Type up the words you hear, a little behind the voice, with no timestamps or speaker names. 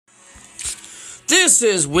This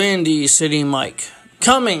is Windy City Mike,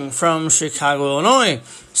 coming from Chicago, Illinois,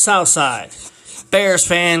 Southside. Bears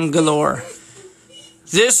fan galore.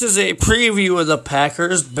 This is a preview of the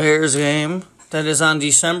Packers-Bears game that is on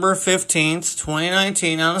December 15th,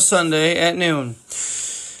 2019, on a Sunday at noon.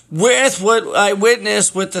 With what I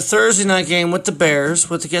witnessed with the Thursday night game with the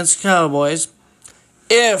Bears, against the Cowboys,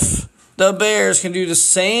 if the Bears can do the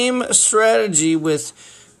same strategy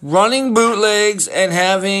with running bootlegs and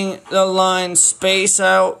having the line space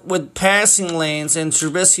out with passing lanes and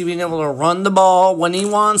Trubisky being able to run the ball when he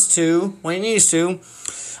wants to, when he needs to,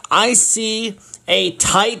 I see a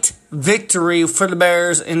tight victory for the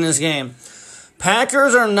Bears in this game.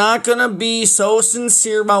 Packers are not going to be so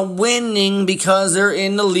sincere about winning because they're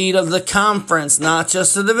in the lead of the conference, not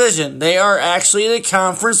just the division. They are actually the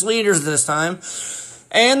conference leaders this time,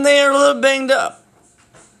 and they are a little banged up.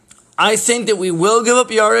 I think that we will give up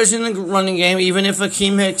yardage in the running game, even if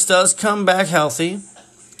Akeem Hicks does come back healthy.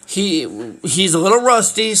 He's a little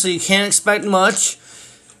rusty, so you can't expect much.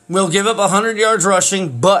 We'll give up 100 yards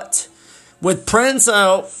rushing, but with Prince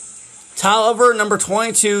out, Tolliver, number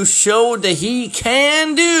 22, showed that he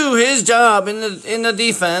can do his job in the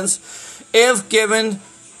defense if given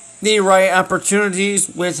the right opportunities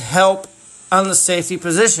with help on the safety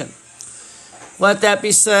position. Let that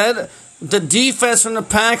be said. The defense from the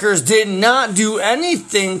Packers did not do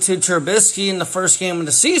anything to Trubisky in the first game of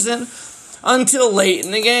the season until late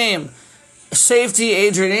in the game. Safety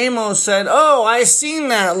Adrian Amos said, "Oh, I seen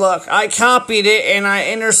that look. I copied it and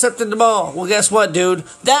I intercepted the ball." Well, guess what, dude?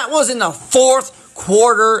 That was in the fourth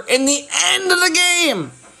quarter, in the end of the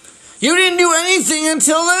game. You didn't do anything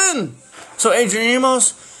until then. So, Adrian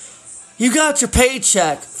Amos, you got your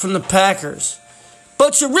paycheck from the Packers.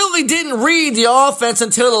 But you really didn't read the offense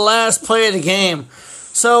until the last play of the game.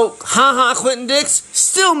 So, Clinton Dix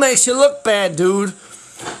still makes you look bad, dude.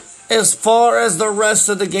 As far as the rest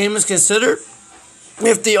of the game is considered,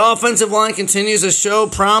 if the offensive line continues to show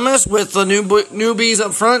promise with the newbies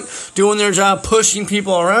up front doing their job pushing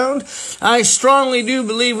people around, I strongly do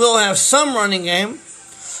believe we'll have some running game.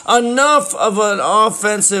 Enough of an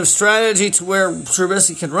offensive strategy to where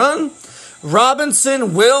Trubisky can run.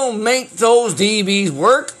 Robinson will make those DBs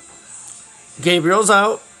work. Gabriel's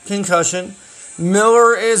out, concussion.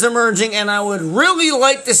 Miller is emerging, and I would really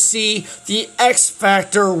like to see the X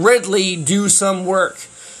Factor Ridley do some work.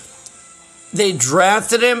 They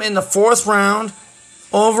drafted him in the 4th round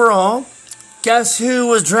overall. Guess who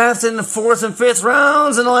was drafted in the 4th and 5th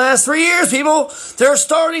rounds in the last 3 years, people? Their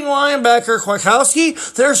starting linebacker,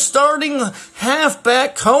 Kwiatkowski. Their starting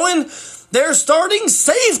halfback, Cohen. Their starting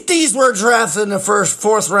safeties were drafted in the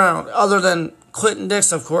 4th round, other than Clinton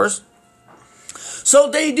Dix, of course. So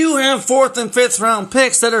they do have 4th and 5th round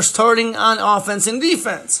picks that are starting on offense and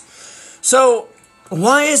defense. So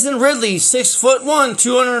why isn't Ridley, 6'1",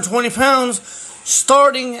 220 pounds,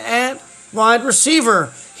 starting at wide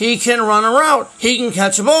receiver? He can run a route. He can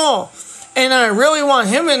catch a ball. And I really want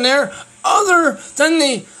him in there other than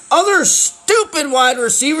the other stupid wide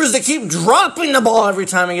receivers that keep dropping the ball every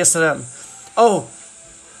time he gets to them. Oh,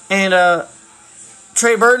 and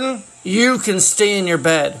Trey Burton, you can stay in your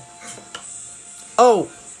bed. Oh,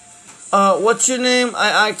 what's your name?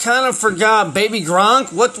 I kind of forgot. Baby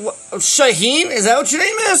Gronk? What? Shaheen? Is that what your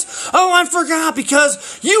name is? Oh, I forgot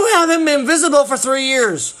because you haven't been visible for 3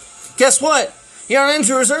 years. Guess what? You're on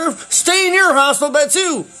injury reserve. Stay in your hospital bed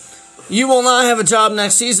too. You will not have a job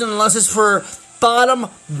next season unless it's for bottom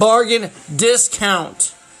bargain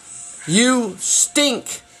discount. You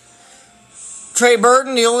stink. Trey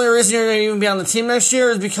Burton, the only reason you're going to even be on the team next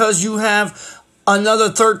year is because you have another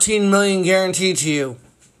 $13 million guaranteed to you.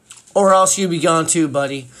 Or else you'd be gone too,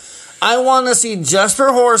 buddy. I want to see Jesper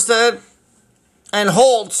Horsted and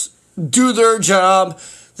Holtz do their job.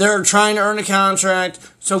 They're trying to earn a contract,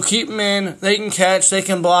 so keep them in. They can catch, they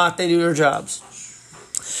can block, they do their jobs.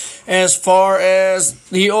 As far as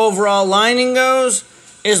the overall lining goes,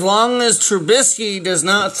 as long as Trubisky does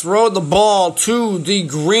not throw the ball to the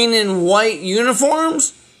green and white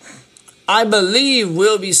uniforms, I believe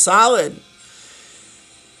we'll be solid.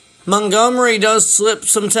 Montgomery does slip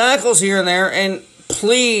some tackles here and there, and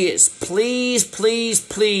please,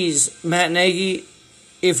 Matt Nagy,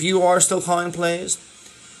 if you are still calling plays,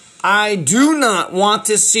 I do not want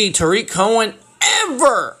to see Tariq Cohen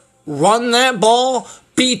ever run that ball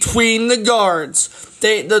between the guards.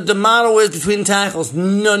 The motto is between tackles.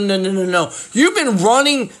 No. You've been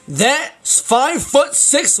running that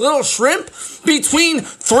 5'6" little shrimp between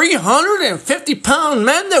 350-pound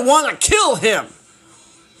men that want to kill him.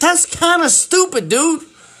 That's kind of stupid, dude.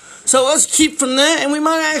 So let's keep from that, and we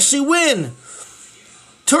might actually win.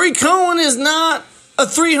 Tariq Cohen is not a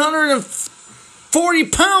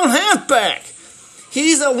 40-pound halfback.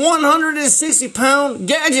 He's a 160-pound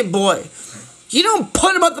gadget boy. You don't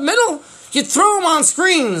put him up the middle. You throw him on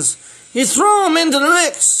screens. You throw him into the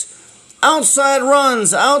mix. Outside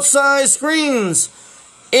runs, outside screens,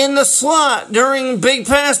 in the slot during big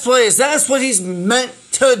pass plays. That's what he's meant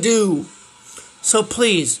to do. So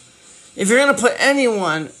please, if you're going to put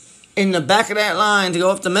anyone in the back of that line to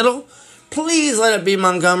go up the middle, please let it be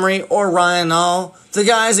Montgomery or Ryan Nall, the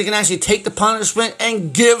guys that can actually take the punishment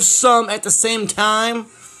and give some at the same time.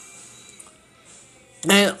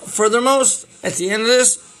 And furthermost, at the end of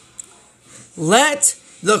this, let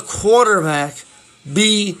the quarterback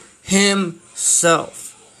be himself.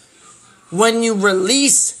 When you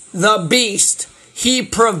release the beast, he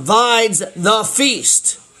provides the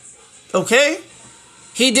feast. Okay?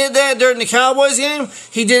 He did that during the Cowboys game.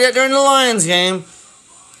 He did that during the Lions game.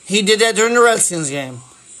 He did that during the Redskins game.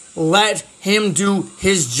 Let him do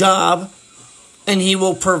his job, and he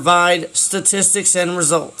will provide statistics and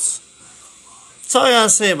results. That's all I gotta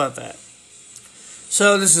say about that.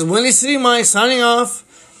 So this is Windy City Mike signing off.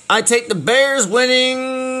 I take the Bears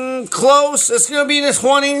winning close. It's going to be in the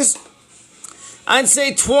 20s. I'd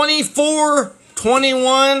say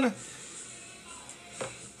 24-21.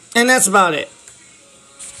 And that's about it.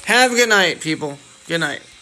 Have a good night, people. Good night.